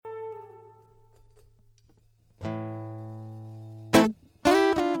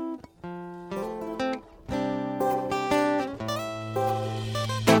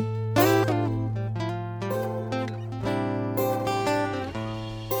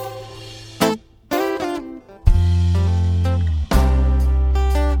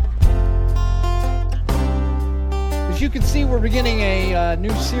you can see, we're beginning a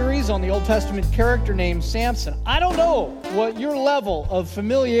new series on the Old Testament character named Samson. I don't know what your level of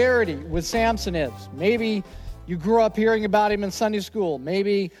familiarity with Samson is. Maybe you grew up hearing about him in Sunday school.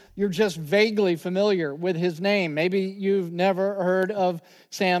 Maybe you're just vaguely familiar with his name. Maybe you've never heard of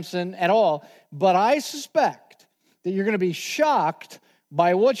Samson at all. But I suspect that you're going to be shocked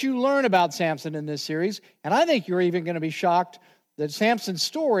by what you learn about Samson in this series. And I think you're even going to be shocked that Samson's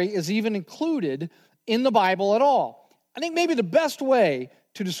story is even included in the Bible at all. I think maybe the best way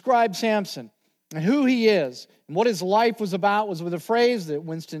to describe Samson and who he is and what his life was about was with a phrase that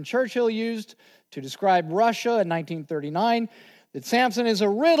Winston Churchill used to describe Russia in 1939, that Samson is a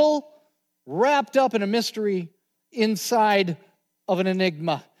riddle wrapped up in a mystery inside of an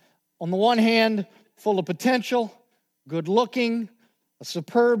enigma. On the one hand, full of potential, good-looking, a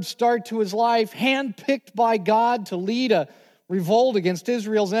superb start to his life, handpicked by God to lead a revolt against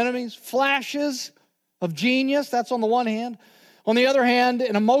Israel's enemies, flashes of genius, that's on the one hand. On the other hand,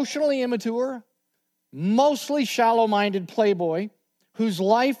 an emotionally immature, mostly shallow-minded playboy whose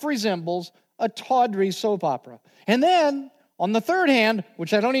life resembles a tawdry soap opera. And then, on the third hand,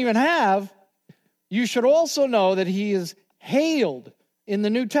 which I don't even have, you should also know that he is hailed in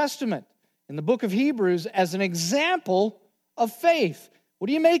the New Testament, in the book of Hebrews, as an example of faith. What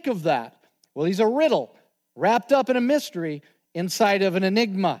do you make of that? Well, he's a riddle wrapped up in a mystery inside of an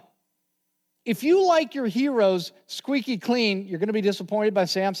enigma. If you like your heroes squeaky clean, you're going to be disappointed by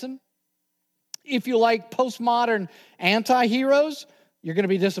Samson. If you like postmodern anti-heroes, you're going to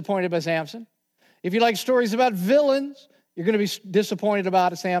be disappointed by Samson. If you like stories about villains, you're going to be disappointed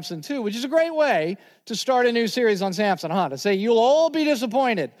about Samson too, which is a great way to start a new series on Samson, to say you'll all be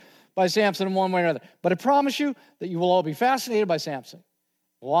disappointed by Samson in one way or another. But I promise you that you will all be fascinated by Samson.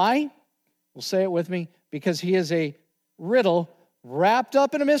 Why? Well, say it with me. Because he is a riddle wrapped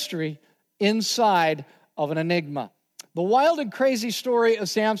up in a mystery inside of an enigma. The wild and crazy story of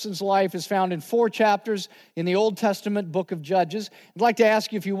Samson's life is found in 4 chapters in the Old Testament book of Judges. I'd like to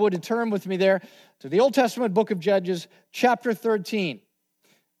ask you, if you would, to turn with me there to the Old Testament book of Judges, chapter 13.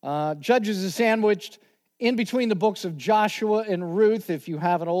 Judges is sandwiched in between the books of Joshua and Ruth. If you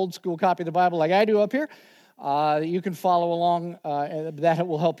have an old school copy of the Bible like I do up here, you can follow along. That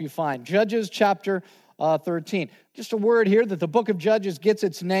will help you find. Judges chapter 13. Just a word here that the book of Judges gets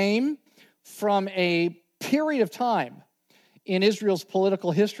its name from a period of time in Israel's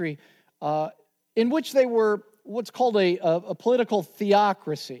political history in which they were what's called a political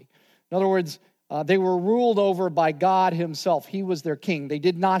theocracy. In other words, they were ruled over by God himself. He was their king. They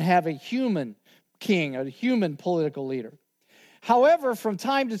did not have a human king, a human political leader. However, from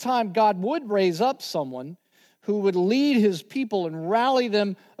time to time, God would raise up someone who would lead his people and rally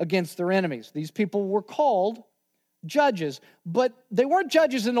them against their enemies. These people were called judges, but they weren't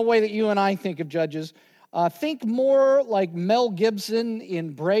judges in the way that you and I think of judges. Think more like Mel Gibson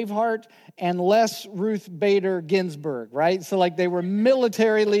in Braveheart and less Ruth Bader Ginsburg, right? So like they were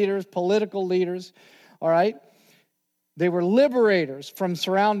military leaders, political leaders, all right? They were liberators from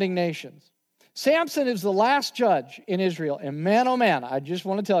surrounding nations. Samson is the last judge in Israel, and man, oh man, I just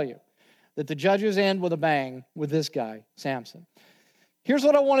want to tell you that the judges end with a bang with this guy, Samson. Here's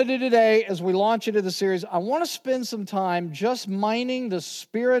what I want to do today as we launch into the series. I want to spend some time just mining the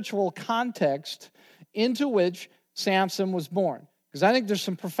spiritual context into which Samson was born, because I think there's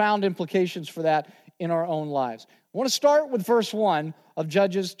some profound implications for that in our own lives. I want to start with verse 1 of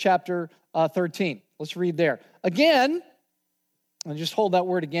Judges chapter 13. Let's read there. Again, and just hold that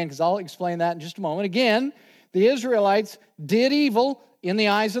word again because I'll explain that in just a moment. Again, the Israelites did evil in the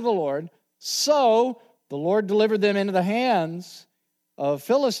eyes of the Lord, so the Lord delivered them into the hands of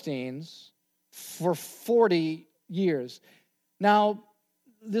Philistines for 40 years. Now,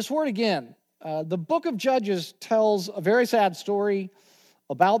 this word again, the book of Judges tells a very sad story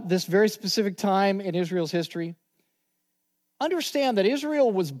about this very specific time in Israel's history. Understand that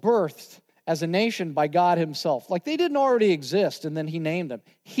Israel was birthed as a nation by God himself. Like they didn't already exist and then he named them.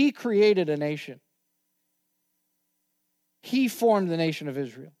 He created a nation. He formed the nation of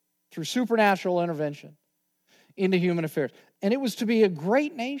Israel through supernatural intervention into human affairs. And it was to be a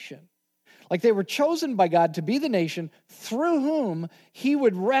great nation. Like they were chosen by God to be the nation through whom he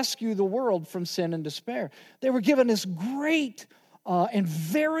would rescue the world from sin and despair. They were given this great and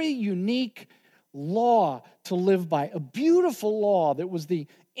very unique law to live by, a beautiful law that was the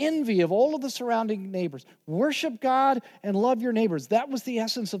envy of all of the surrounding neighbors. Worship God and love your neighbors. That was the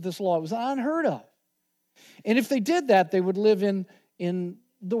essence of this law. It was unheard of. And if they did that, they would live in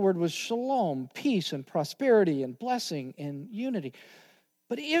the word was shalom, peace and prosperity and blessing and unity.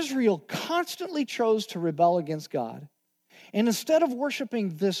 But Israel constantly chose to rebel against God. And instead of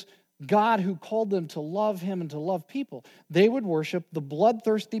worshiping this God who called them to love him and to love people, they would worship the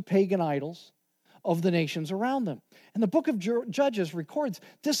bloodthirsty pagan idols of the nations around them. And the book of Judges records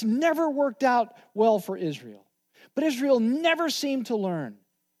this never worked out well for Israel. But Israel never seemed to learn.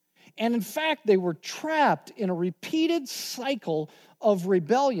 And in fact, they were trapped in a repeated cycle of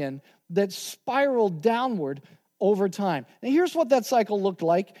rebellion that spiraled downward over time. Now, here's what that cycle looked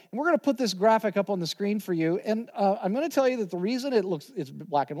like. And we're going to put this graphic up on the screen for you. And I'm going to tell you that the reason it's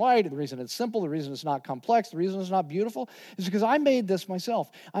black and white, the reason it's simple, the reason it's not complex, the reason it's not beautiful is because I made this myself.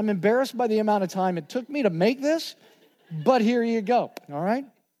 I'm embarrassed by the amount of time it took me to make this, but here you go, all right?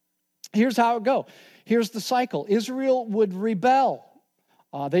 Here's how it go. Here's the cycle. Israel would rebel.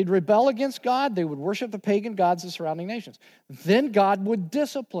 They'd rebel against God. They would worship the pagan gods of the surrounding nations. Then God would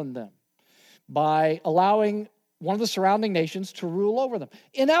discipline them by allowing one of the surrounding nations to rule over them.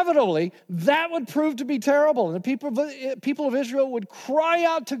 Inevitably, that would prove to be terrible, and the people of Israel would cry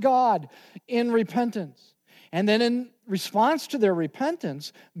out to God in repentance. And then in response to their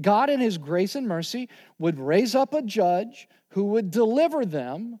repentance, God in his grace and mercy would raise up a judge who would deliver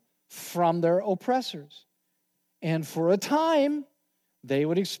them from their oppressors. And for a time, they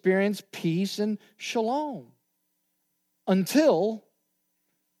would experience peace and shalom until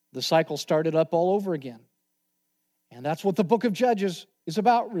the cycle started up all over again. And that's what the book of Judges is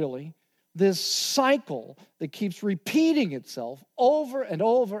about, really. This cycle that keeps repeating itself over and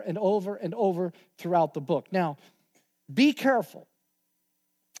over and over and over throughout the book. Now, be careful.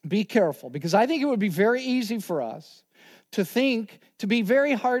 Be careful, because I think it would be very easy for us to be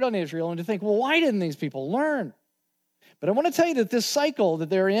very hard on Israel and to think, well, why didn't these people learn? But I want to tell you that this cycle that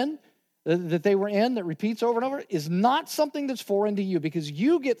they're in, that they were in, that repeats over and over, is not something that's foreign to you, because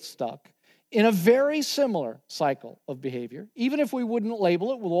you get stuck in a very similar cycle of behavior. Even if we wouldn't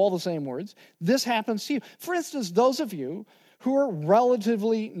label it with all the same words, this happens to you. For instance, those of you who are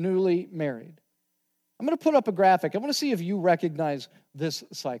relatively newly married. I'm going to put up a graphic. I want to see if you recognize this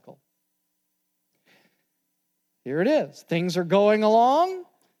cycle. Here it is. Things are going along.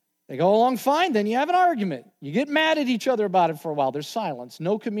 They go along fine. Then you have an argument. You get mad at each other about it for a while. There's silence.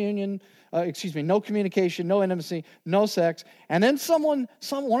 No communication, no intimacy, no sex. And then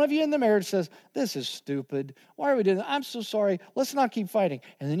one of you in the marriage says, this is stupid. Why are we doing that? I'm so sorry. Let's not keep fighting.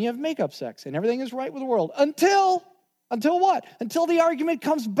 And then you have makeup sex, and everything is right with the world. Until what? Until the argument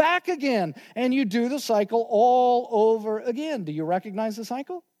comes back again, and you do the cycle all over again. Do you recognize the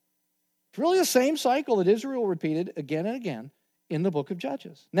cycle? It's really the same cycle that Israel repeated again and again in the book of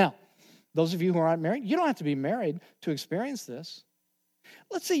Judges. Now, those of you who aren't married, you don't have to be married to experience this.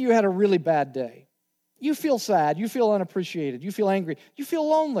 Let's say you had a really bad day. You feel sad, you feel unappreciated, you feel angry, you feel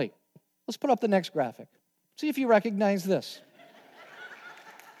lonely. Let's put up the next graphic. See if you recognize this.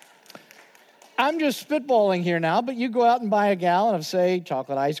 I'm just spitballing here now, but you go out and buy a gallon of, say,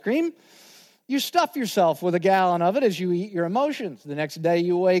 chocolate ice cream. You stuff yourself with a gallon of it as you eat your emotions. The next day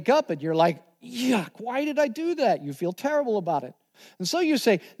you wake up and you're like, yuck, why did I do that? You feel terrible about it. And so you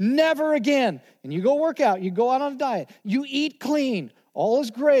say, never again. And you go work out. You go out on a diet. You eat clean. All is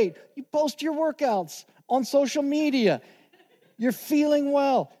great. You post your workouts on social media. You're feeling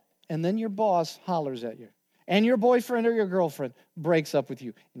well. And then your boss hollers at you. And your boyfriend or your girlfriend breaks up with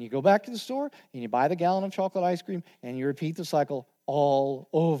you. And you go back to the store and you buy the gallon of chocolate ice cream and you repeat the cycle all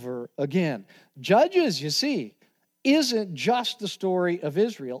over again. Judges, you see, isn't just the story of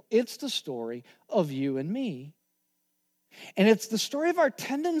Israel. It's the story of you and me. And it's the story of our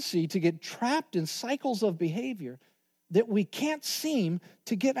tendency to get trapped in cycles of behavior that we can't seem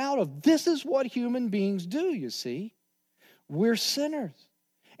to get out of. This is what human beings do, you see. We're sinners.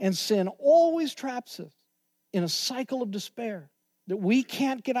 And sin always traps us in a cycle of despair that we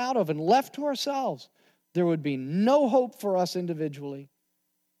can't get out of. And left to ourselves, there would be no hope for us individually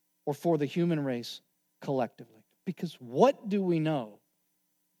or for the human race collectively. Because what do we know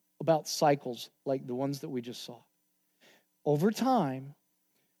about cycles like the ones that we just saw? Over time,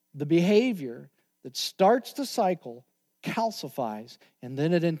 the behavior that starts the cycle calcifies, and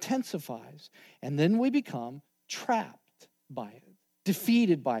then it intensifies, and then we become trapped by it,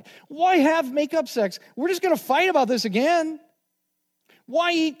 defeated by it. Why have makeup sex? We're just going to fight about this again.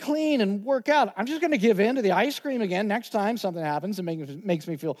 Why eat clean and work out? I'm just going to give in to the ice cream again next time something happens and makes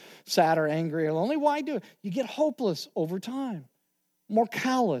me feel sad or angry or lonely. Why do it? You get hopeless over time, more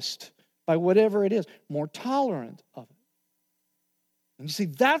calloused by whatever it is, more tolerant of it. And you see,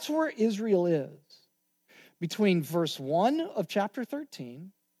 that's where Israel is between verse 1 of chapter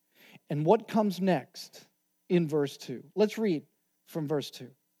 13 and what comes next in verse 2. Let's read from verse 2.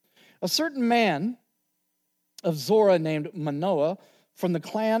 A certain man of Zorah named Manoah from the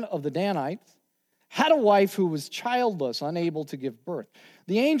clan of the Danites had a wife who was childless, unable to give birth.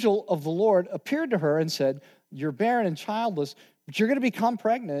 The angel of the Lord appeared to her and said, you're barren and childless, but you're going to become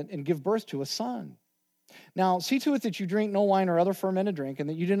pregnant and give birth to a son. Now, see to it that you drink no wine or other fermented drink, and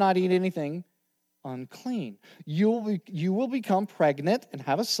that you do not eat anything unclean. You will become pregnant and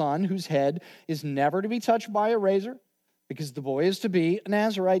have a son whose head is never to be touched by a razor, because the boy is to be a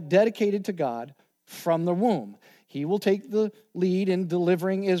Nazirite dedicated to God from the womb. He will take the lead in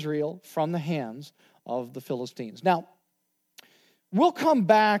delivering Israel from the hands of the Philistines. Now, we'll come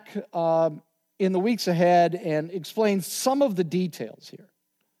back in the weeks ahead and explain some of the details here.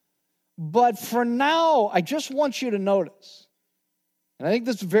 But for now, I just want you to notice, and I think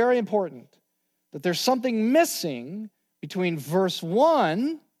this is very important, that there's something missing between verse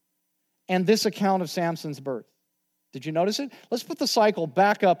 1 and this account of Samson's birth. Did you notice it? Let's put the cycle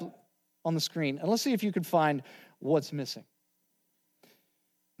back up on the screen, and let's see if you can find what's missing.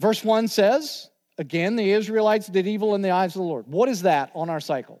 Verse 1 says, again, the Israelites did evil in the eyes of the Lord. What is that on our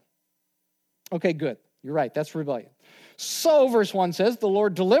cycle? Okay, good. You're right. That's rebellion. So, verse 1 says, the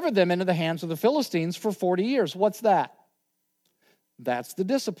Lord delivered them into the hands of the Philistines for 40 years. What's that? That's the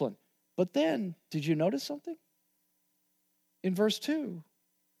discipline. But then, did you notice something? In verse 2,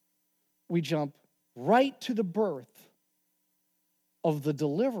 we jump right to the birth of the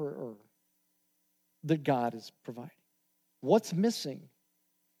deliverer that God is providing. What's missing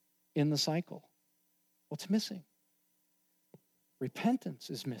in the cycle? What's missing? Repentance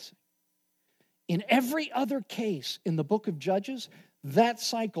is missing. In every other case in the book of Judges, that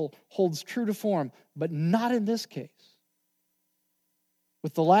cycle holds true to form, but not in this case.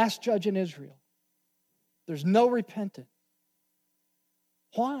 With the last judge in Israel, there's no repentance.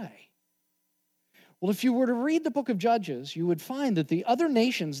 Why? Well, if you were to read the book of Judges, you would find that the other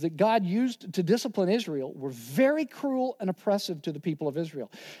nations that God used to discipline Israel were very cruel and oppressive to the people of Israel.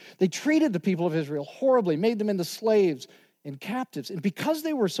 They treated the people of Israel horribly, made them into slaves and captives. And because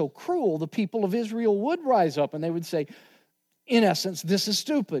they were so cruel, the people of Israel would rise up and they would say, in essence, this is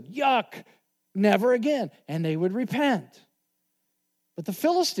stupid, yuck, never again. And they would repent. But the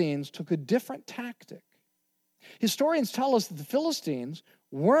Philistines took a different tactic. Historians tell us that the Philistines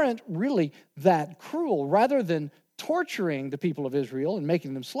weren't really that cruel. Rather than torturing the people of Israel and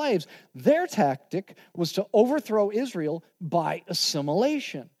making them slaves, their tactic was to overthrow Israel by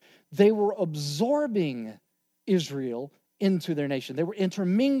assimilation. They were absorbing Israel into their nation. They were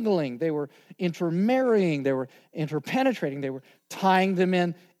intermingling, they were intermarrying, they were interpenetrating, they were tying them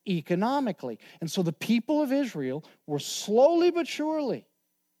in economically. And so the people of Israel were slowly but surely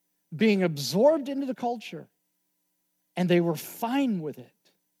being absorbed into the culture, and they were fine with it.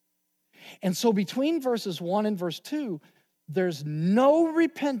 And so between verses 1 and verse 2, there's no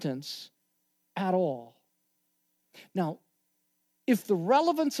repentance at all. Now, if the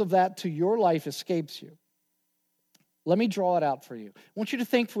relevance of that to your life escapes you, let me draw it out for you. I want you to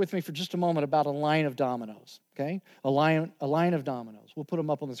think with me for just a moment about a line of dominoes, okay? A line of dominoes. We'll put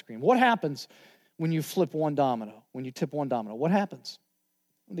them up on the screen. What happens when you flip one domino, when you tip one domino? What happens?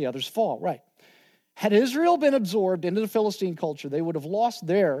 The others fall, right? Had Israel been absorbed into the Philistine culture, they would have lost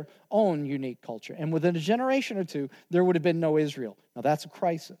their own unique culture. And within a generation or two, there would have been no Israel. Now, that's a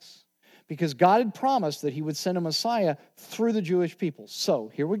crisis, because God had promised that he would send a Messiah through the Jewish people.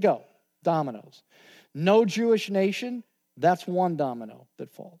 So, here we go. Dominoes. No Jewish nation, that's one domino that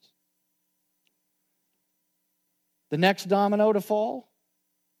falls. The next domino to fall,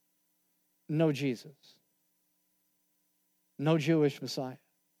 no Jesus. No Jewish Messiah.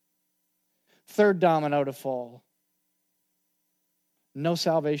 Third domino to fall, no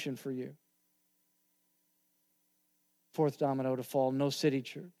salvation for you. Fourth domino to fall, no city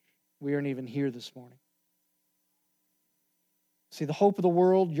church. We aren't even here this morning. See, the hope of the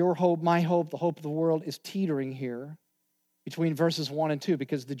world, your hope, my hope, the hope of the world is teetering here between verses 1 and 2,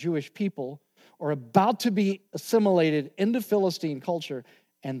 because the Jewish people are about to be assimilated into Philistine culture,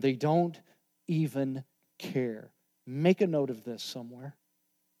 and they don't even care. Make a note of this somewhere.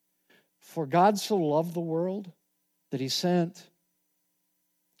 For God so loved the world that he sent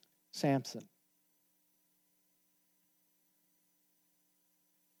Samson.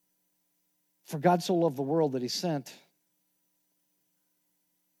 For God so loved the world that he sent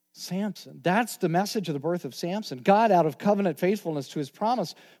Samson. That's the message of the birth of Samson. God, out of covenant faithfulness to his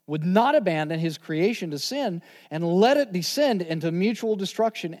promise, would not abandon his creation to sin and let it descend into mutual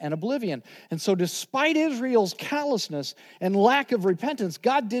destruction and oblivion. And so despite Israel's callousness and lack of repentance,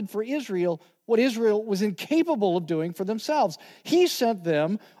 God did for Israel what Israel was incapable of doing for themselves. He sent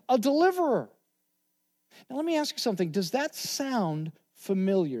them a deliverer. Now let me ask you something. Does that sound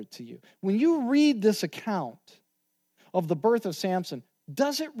familiar to you? When you read this account of the birth of Samson,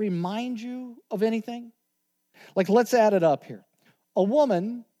 does it remind you of anything? Like, let's add it up here. A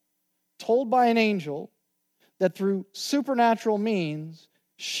woman told by an angel that through supernatural means,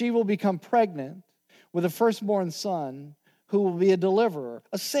 she will become pregnant with a firstborn son who will be a deliverer,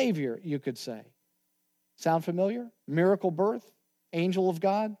 a savior, you could say. Sound familiar? Miracle birth, angel of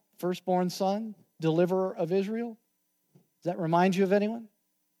God, firstborn son, deliverer of Israel. Does that remind you of anyone?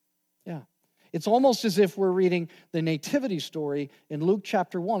 Yeah. It's almost as if we're reading the nativity story in Luke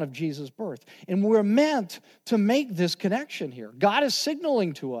chapter 1 of Jesus' birth. And we're meant to make this connection here. God is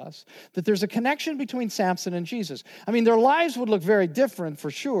signaling to us that there's a connection between Samson and Jesus. I mean, their lives would look very different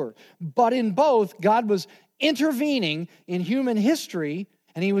for sure. But in both, God was intervening in human history,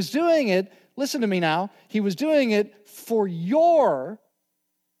 and he was doing it, listen to me now, he was doing it for your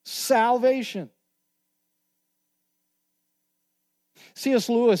salvation. C.S.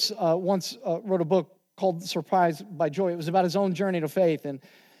 Lewis once wrote a book called Surprised by Joy. It was about his own journey to faith. And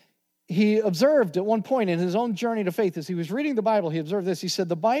he observed at one point in his own journey to faith, as he was reading the Bible, he observed this. He said,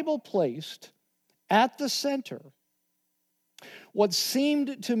 the Bible placed at the center what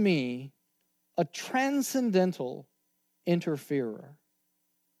seemed to me a transcendental interferer.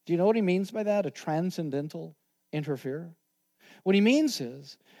 Do you know what he means by that, a transcendental interferer? What he means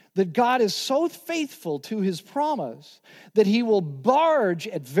is that God is so faithful to his promise that he will barge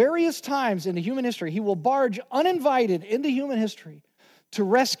at various times into human history. He will barge uninvited into human history to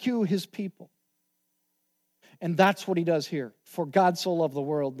rescue his people. And that's what he does here. For God so loved the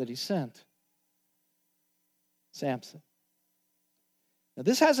world that he sent Samson. Now,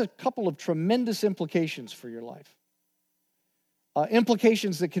 this has a couple of tremendous implications for your life.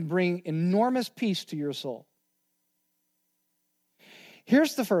 Implications that can bring enormous peace to your soul.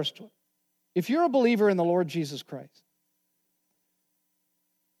 Here's the first one. If you're a believer in the Lord Jesus Christ,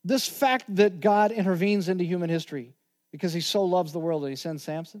 this fact that God intervenes into human history because he so loves the world that he sends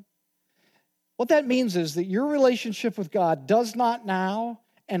Samson, what that means is that your relationship with God does not now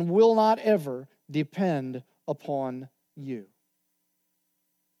and will not ever depend upon you.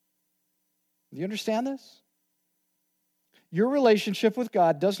 Do you understand this? Your relationship with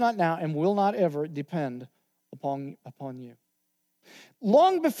God does not now and will not ever depend upon you.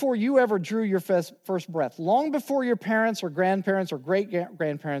 Long before you ever drew your first breath, long before your parents or grandparents or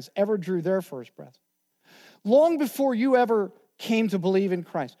great-grandparents ever drew their first breath, long before you ever came to believe in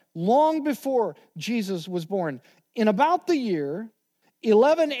Christ, long before Jesus was born, in about the year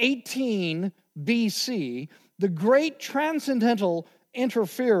 1118 BC, the great transcendental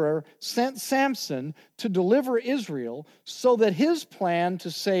interferer sent Samson to deliver Israel so that his plan to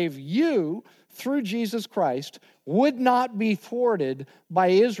save you through Jesus Christ would not be thwarted by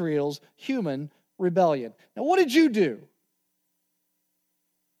Israel's human rebellion. Now, what did you do?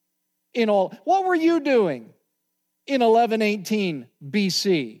 What were you doing in 1118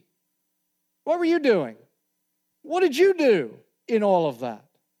 BC? What were you doing? What did you do in all of that?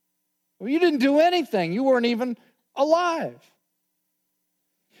 Well, you didn't do anything. You weren't even alive.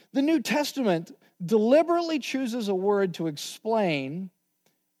 The New Testament deliberately chooses a word to explain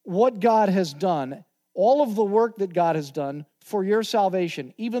what God has done, all of the work that God has done for your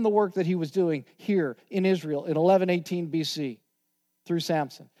salvation, even the work that he was doing here in Israel in 1118 BC through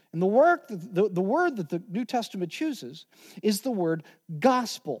Samson. And the word that the New Testament chooses is the word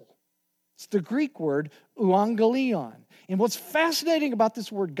gospel. It's the Greek word euangelion. And what's fascinating about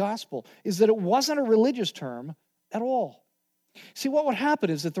this word gospel is that it wasn't a religious term at all. See, what would happen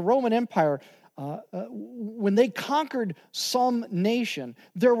is that the Roman Empire, when they conquered some nation,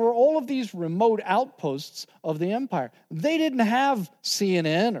 there were all of these remote outposts of the empire. They didn't have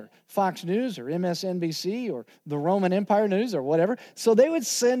CNN or Fox News or MSNBC or the Roman Empire News or whatever. So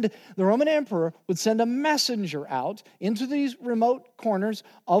the Roman emperor would send a messenger out into these remote corners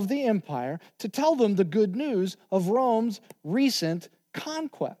of the empire to tell them the good news of Rome's recent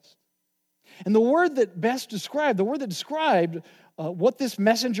conquest. And the word that described what this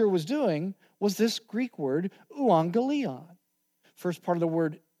messenger was doing was this Greek word, euangelion. First part of the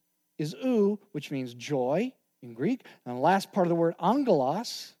word is which means joy in Greek. And the last part of the word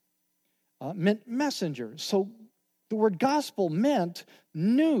angelos meant messenger. So the word gospel meant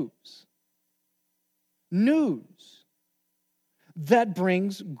news. News that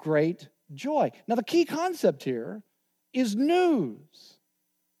brings great joy. Now, the key concept here is news.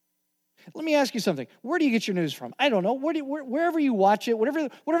 Let me ask you something. Where do you get your news from? I don't know. Wherever you watch it, whatever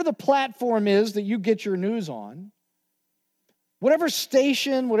the platform is that you get your news on, whatever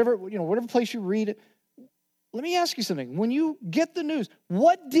station, whatever place you read it. Let me ask you something. When you get the news,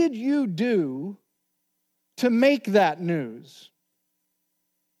 what did you do to make that news?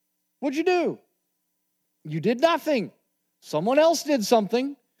 What'd you do? You did nothing. Someone else did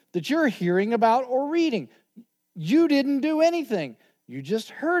something that you're hearing about or reading. You didn't do anything. You just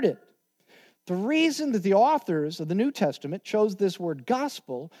heard it. The reason that the authors of the New Testament chose this word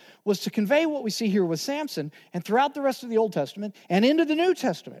gospel was to convey what we see here with Samson and throughout the rest of the Old Testament and into the New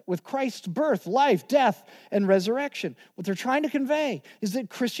Testament with Christ's birth, life, death, and resurrection. What they're trying to convey is that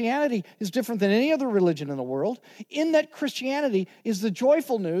Christianity is different than any other religion in the world, in that Christianity is the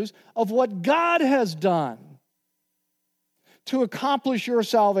joyful news of what God has done to accomplish your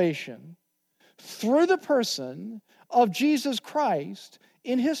salvation through the person of Jesus Christ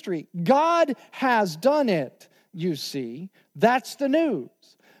in history. God has done it, you see. That's the news.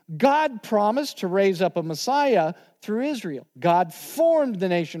 God promised to raise up a Messiah through Israel. God formed the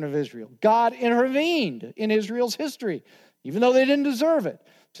nation of Israel. God intervened in Israel's history, even though they didn't deserve it,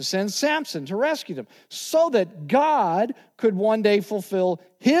 to send Samson to rescue them, so that God could one day fulfill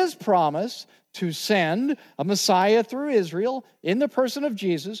his promise to send a Messiah through Israel in the person of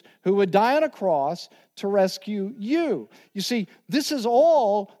Jesus, who would die on a cross to rescue you. You see, this is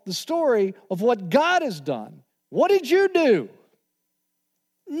all the story of what God has done. What did you do?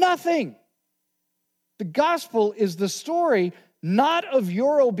 Nothing. The gospel is the story not of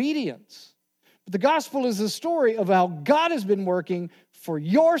your obedience, but the gospel is the story of how God has been working for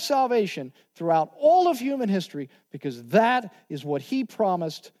your salvation throughout all of human history, because that is what he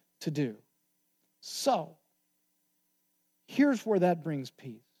promised to do. So, here's where that brings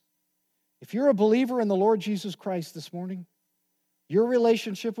peace. If you're a believer in the Lord Jesus Christ this morning, your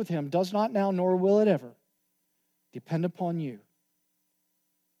relationship with him does not now, nor will it ever, depend upon you.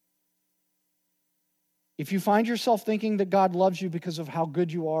 If you find yourself thinking that God loves you because of how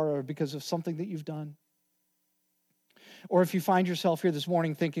good you are or because of something that you've done, or if you find yourself here this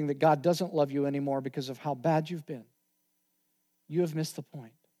morning thinking that God doesn't love you anymore because of how bad you've been, you have missed the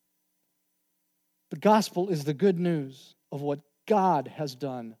point. The gospel is the good news of what God has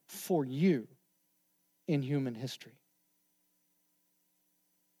done for you in human history.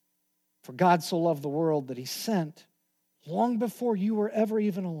 For God so loved the world that he sent, long before you were ever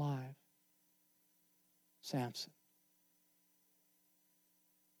even alive, Samson.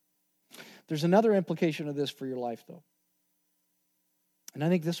 There's another implication of this for your life, though. And I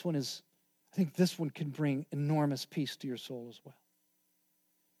think this one can bring enormous peace to your soul as well.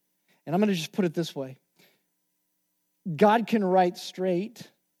 And I'm going to just put it this way. God can write straight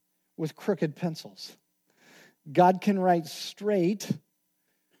with crooked pencils. God can write straight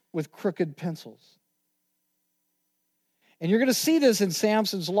with crooked pencils. And you're going to see this in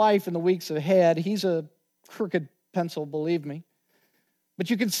Samson's life in the weeks ahead. He's a crooked pencil, believe me. But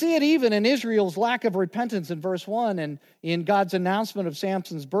you can see it even in Israel's lack of repentance in verse 1 and in God's announcement of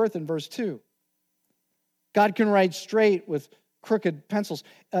Samson's birth in verse 2. God can write straight with crooked pencils.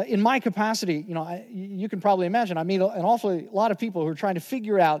 In my capacity, you can probably imagine, I meet an awfully lot of people who are trying to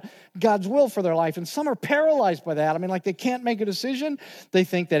figure out God's will for their life, and some are paralyzed by that. Like they can't make a decision. They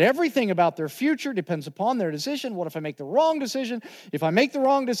think that everything about their future depends upon their decision. What if I make the wrong decision? If I make the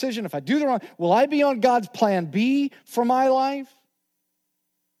wrong decision, if I do the wrong, will I be on God's plan B for my life?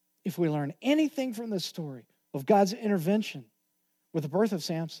 If we learn anything from this story of God's intervention with the birth of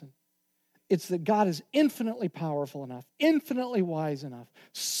Samson, it's that God is infinitely powerful enough, infinitely wise enough,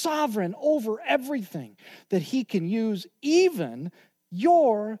 sovereign over everything, that he can use even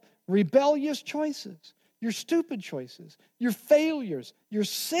your rebellious choices, your stupid choices, your failures, your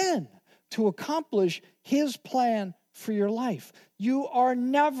sin, to accomplish his plan for your life. You are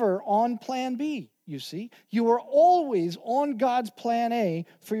never on plan B, you see. You are always on God's plan A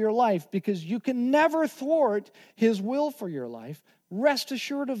for your life, because you can never thwart his will for your life. Rest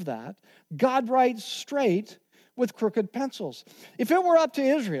assured of that. God writes straight with crooked pencils. If it were up to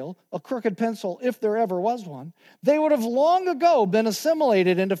Israel, a crooked pencil, if there ever was one, they would have long ago been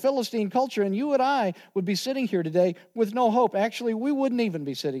assimilated into Philistine culture, and you and I would be sitting here today with no hope. Actually, we wouldn't even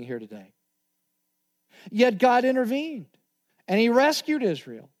be sitting here today. Yet God intervened, and he rescued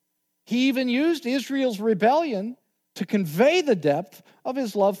Israel. He even used Israel's rebellion to convey the depth of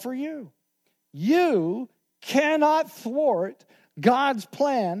his love for you. You cannot thwart God's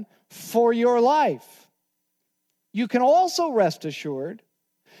plan for your life. You can also rest assured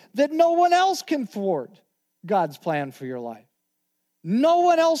that no one else can thwart God's plan for your life. No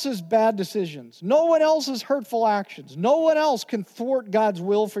one else's bad decisions, no one else's hurtful actions, no one else can thwart God's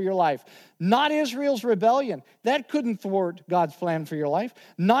will for your life. Not Israel's rebellion. That couldn't thwart God's plan for your life.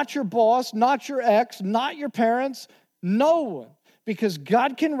 Not your boss, not your ex, not your parents, no one. Because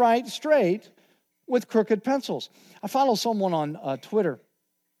God can write straight with crooked pencils. I follow someone on Twitter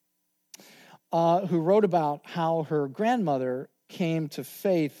who wrote about how her grandmother came to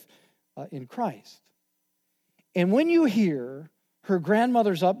faith in Christ. And when you hear her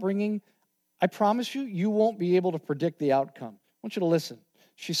grandmother's upbringing, I promise you, you won't be able to predict the outcome. I want you to listen.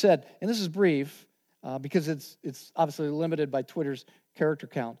 She said, and this is brief because it's obviously limited by Twitter's character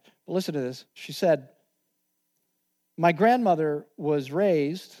count. But listen to this. She said, my grandmother was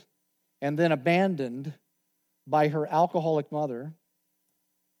raised and then abandoned by her alcoholic mother,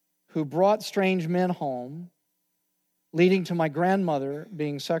 who brought strange men home, leading to my grandmother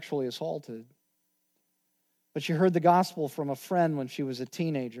being sexually assaulted. But she heard the gospel from a friend when she was a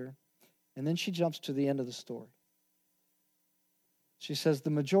teenager, and then she jumps to the end of the story. She says, the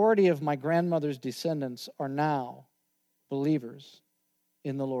majority of my grandmother's descendants are now believers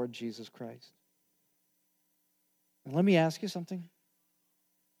in the Lord Jesus Christ. And let me ask you something.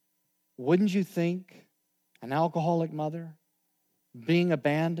 Wouldn't you think an alcoholic mother, being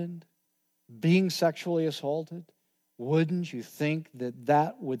abandoned, being sexually assaulted, wouldn't you think that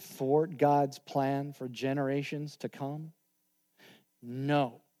that would thwart God's plan for generations to come?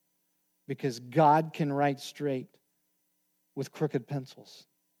 No, because God can write straight with crooked pencils.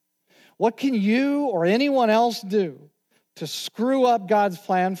 What can you or anyone else do to screw up God's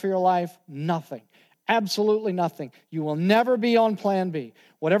plan for your life? Nothing. Absolutely nothing. You will never be on plan B.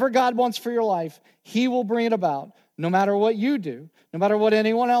 Whatever God wants for your life, He will bring it about, no matter what you do, no matter what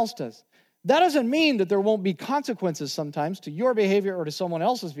anyone else does. That doesn't mean that there won't be consequences sometimes to your behavior or to someone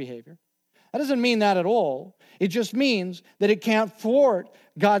else's behavior. That doesn't mean that at all. It just means that it can't thwart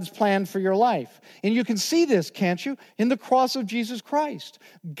God's plan for your life. And you can see this, can't you, in the cross of Jesus Christ.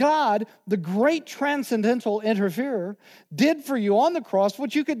 God, the great transcendental interferer, did for you on the cross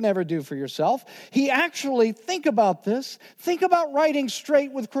what you could never do for yourself. He actually, think about this, think about writing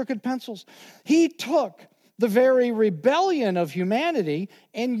straight with crooked pencils. He took the very rebellion of humanity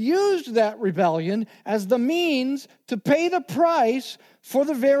and used that rebellion as the means to pay the price for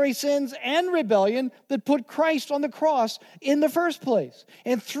the very sins and rebellion that put Christ on the cross in the first place.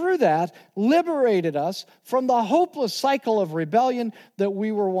 And through that, liberated us from the hopeless cycle of rebellion that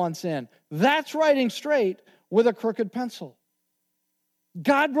we were once in. That's writing straight with a crooked pencil.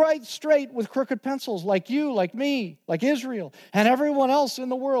 God writes straight with crooked pencils, like you, like me, like Israel, and everyone else in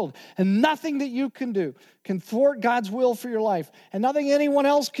the world. And nothing that you can do can thwart God's will for your life. And nothing anyone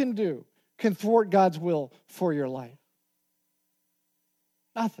else can do can thwart God's will for your life.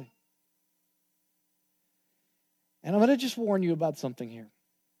 Nothing. And I'm going to just warn you about something here.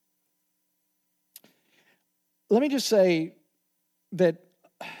 Let me just say that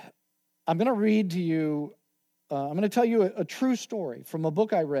I'm going to read to you I'm going to tell you a true story from a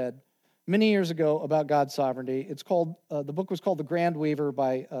book I read many years ago about God's sovereignty. It's called, the book was called The Grand Weaver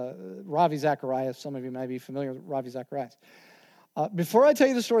by Ravi Zacharias. Some of you might be familiar with Ravi Zacharias. Before I tell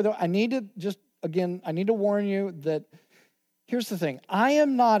you the story, though, I need to warn you that here's the thing. I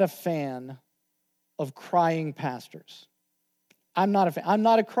am not a fan of crying pastors. I'm not a fan. I'm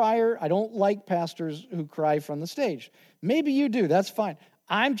not a crier. I don't like pastors who cry from the stage. Maybe you do. That's fine.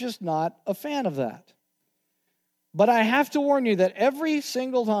 I'm just not a fan of that. But I have to warn you that every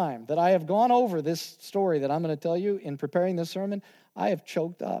single time that I have gone over this story that I'm going to tell you in preparing this sermon, I have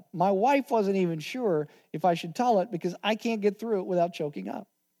choked up. My wife wasn't even sure if I should tell it because I can't get through it without choking up.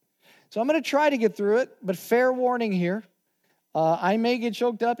 So I'm going to try to get through it, but fair warning here. I may get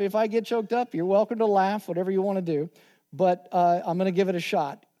choked up. If I get choked up, you're welcome to laugh, whatever you want to do. But I'm going to give it a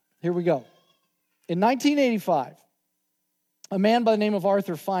shot. Here we go. In 1985, a man by the name of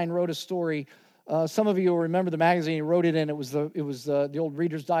Arthur Fine wrote a story. Some of you will remember the magazine he wrote it in. It was the old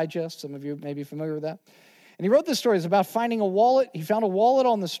Reader's Digest. Some of you may be familiar with that. And he wrote this story. It's about finding a wallet. He found a wallet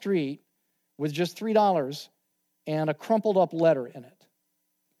on the street with just $3 and a crumpled up letter in it.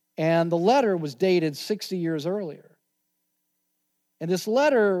 And the letter was dated 60 years earlier. And this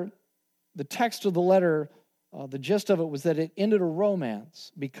letter, the text of the letter, the gist of it was that it ended a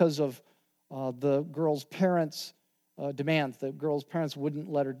romance because of the girl's parents' demands. The girl's parents wouldn't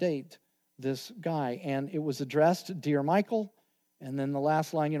let her date this guy, and it was addressed, Dear Michael, and then the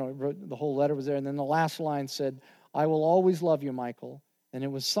last line, the whole letter was there, and then the last line said, I will always love you, Michael, and it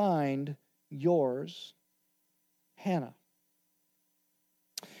was signed, yours, Hannah.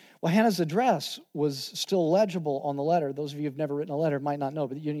 Well, Hannah's address was still legible on the letter. Those of you who've never written a letter might not know,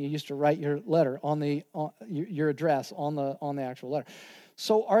 but you used to write your letter on your address on the actual letter.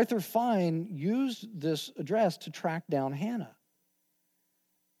 So Arthur Fine used this address to track down Hannah.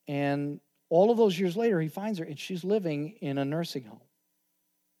 And all of those years later, he finds her, and she's living in a nursing home.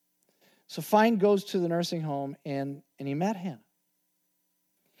 So Fine goes to the nursing home, and he met Hannah.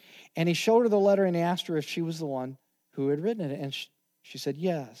 And he showed her the letter, and he asked her if she was the one who had written it. And she said,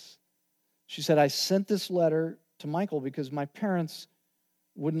 yes. She said, I sent this letter to Michael because my parents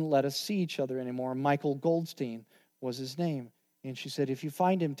wouldn't let us see each other anymore. Michael Goldstein was his name. And she said, if you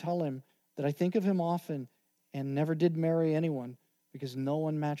find him, tell him that I think of him often and never did marry anyone because no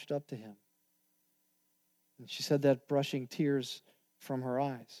one matched up to him. And she said that brushing tears from her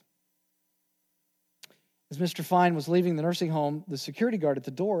eyes. As Mr. Fine was leaving the nursing home, the security guard at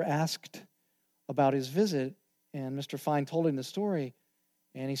the door asked about his visit, and Mr. Fine told him the story.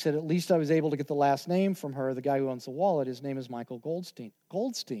 And he said, at least I was able to get the last name from her, the guy who owns the wallet. His name is Michael Goldstein.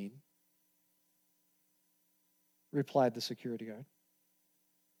 Goldstein? Replied the security guard.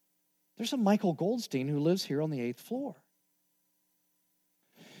 There's a Michael Goldstein who lives here on the 8th floor.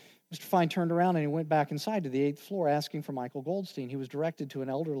 Mr. Fine turned around and he went back inside to the 8th floor asking for Michael Goldstein. He was directed to an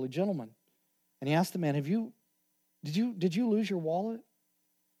elderly gentleman. And he asked the man, did you lose your wallet?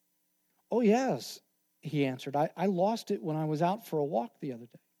 Oh, yes, he answered. I lost it when I was out for a walk the other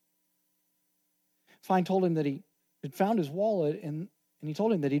day. Fine told him that he had found his wallet, and he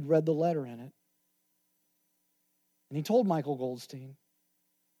told him that he'd read the letter in it. And he told Michael Goldstein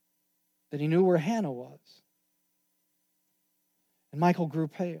that he knew where Hannah was. And Michael grew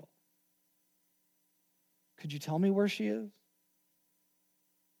pale. Could you tell me where she is?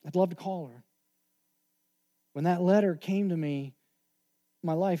 I'd love to call her. When that letter came to me,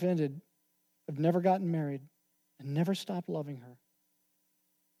 my life ended. I've never gotten married and never stopped loving her.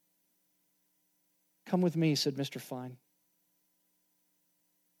 Come with me, said Mr. Fine.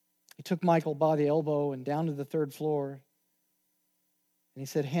 He took Michael by the elbow and down to the 3rd floor. And he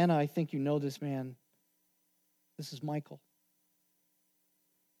said, Hannah, I think you know this man. This is Michael.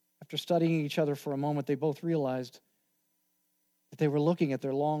 After studying each other for a moment, they both realized that they were looking at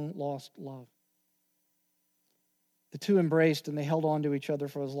their long-lost love. The two embraced and they held on to each other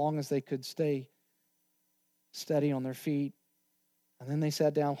for as long as they could stay steady on their feet. And then they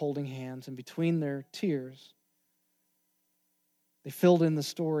sat down holding hands, and between their tears, they filled in the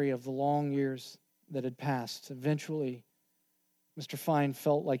story of the long years that had passed. Eventually, Mr. Fine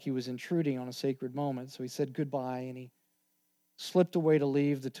felt like he was intruding on a sacred moment, so he said goodbye, and he slipped away to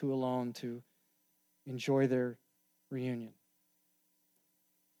leave the two alone to enjoy their reunion.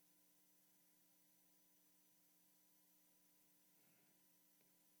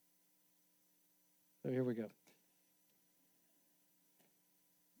 So here we go.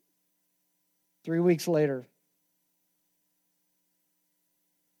 3 weeks later,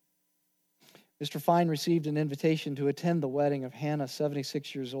 Mr. Fine received an invitation to attend the wedding of Hannah,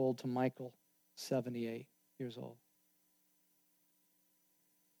 76 years old, to Michael, 78 years old.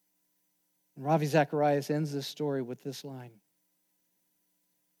 And Ravi Zacharias ends this story with this line.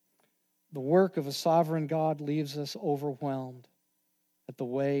 The work of a sovereign God leaves us overwhelmed at the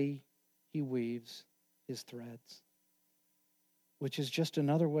way he weaves his threads, which is just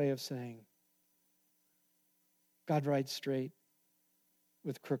another way of saying God writes straight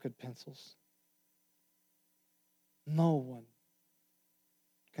with crooked pencils. No one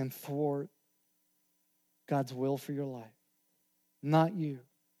can thwart God's will for your life. Not you.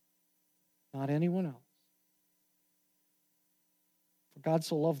 Not anyone else. For God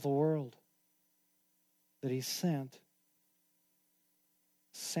so loved the world that he sent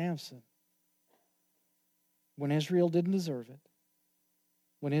Samson when Israel didn't deserve it,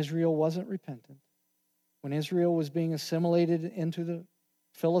 when Israel wasn't repentant, when Israel was being assimilated into the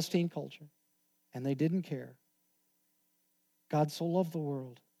Philistine culture, and they didn't care. God so loved the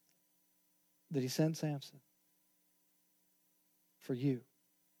world that he sent Samson for you.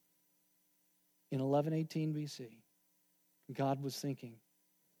 In 1118 BC, God was thinking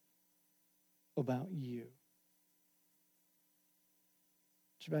about you.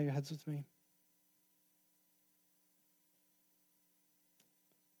 Would you bow your heads with me?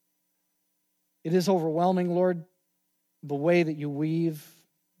 It is overwhelming, Lord, the way that you weave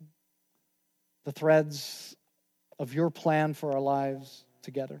the threads of your plan for our lives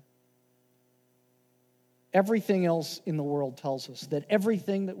together. Everything else in the world tells us that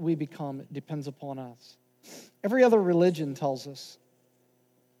everything that we become depends upon us. Every other religion tells us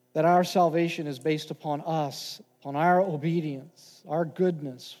that our salvation is based upon us, upon our obedience, our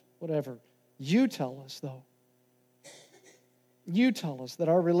goodness, whatever. You tell us, though. You tell us that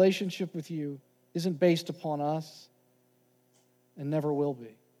our relationship with you isn't based upon us and never will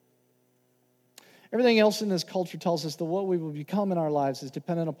be. Everything else in this culture tells us that what we will become in our lives is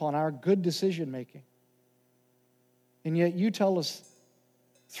dependent upon our good decision making. And yet you tell us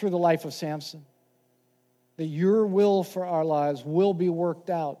through the life of Samson that your will for our lives will be worked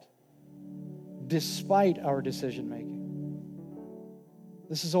out despite our decision making.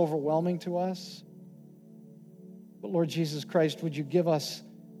 This is overwhelming to us. But Lord Jesus Christ, would you give us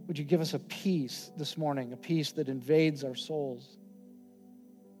a peace this morning, a peace that invades our souls,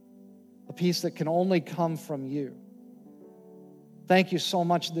 a peace that can only come from you. Thank you so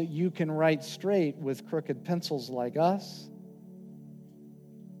much that you can write straight with crooked pencils like us,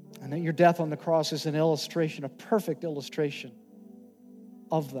 and that your death on the cross is an illustration, a perfect illustration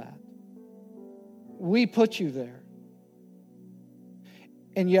of that. We put you there.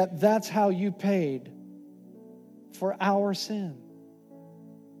 And yet that's how you paid for our sin.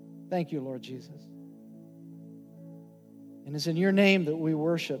 Thank you, Lord Jesus. And it's in your name that we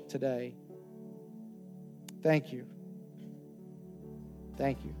worship today. Thank you.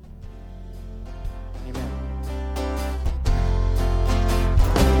 Thank you.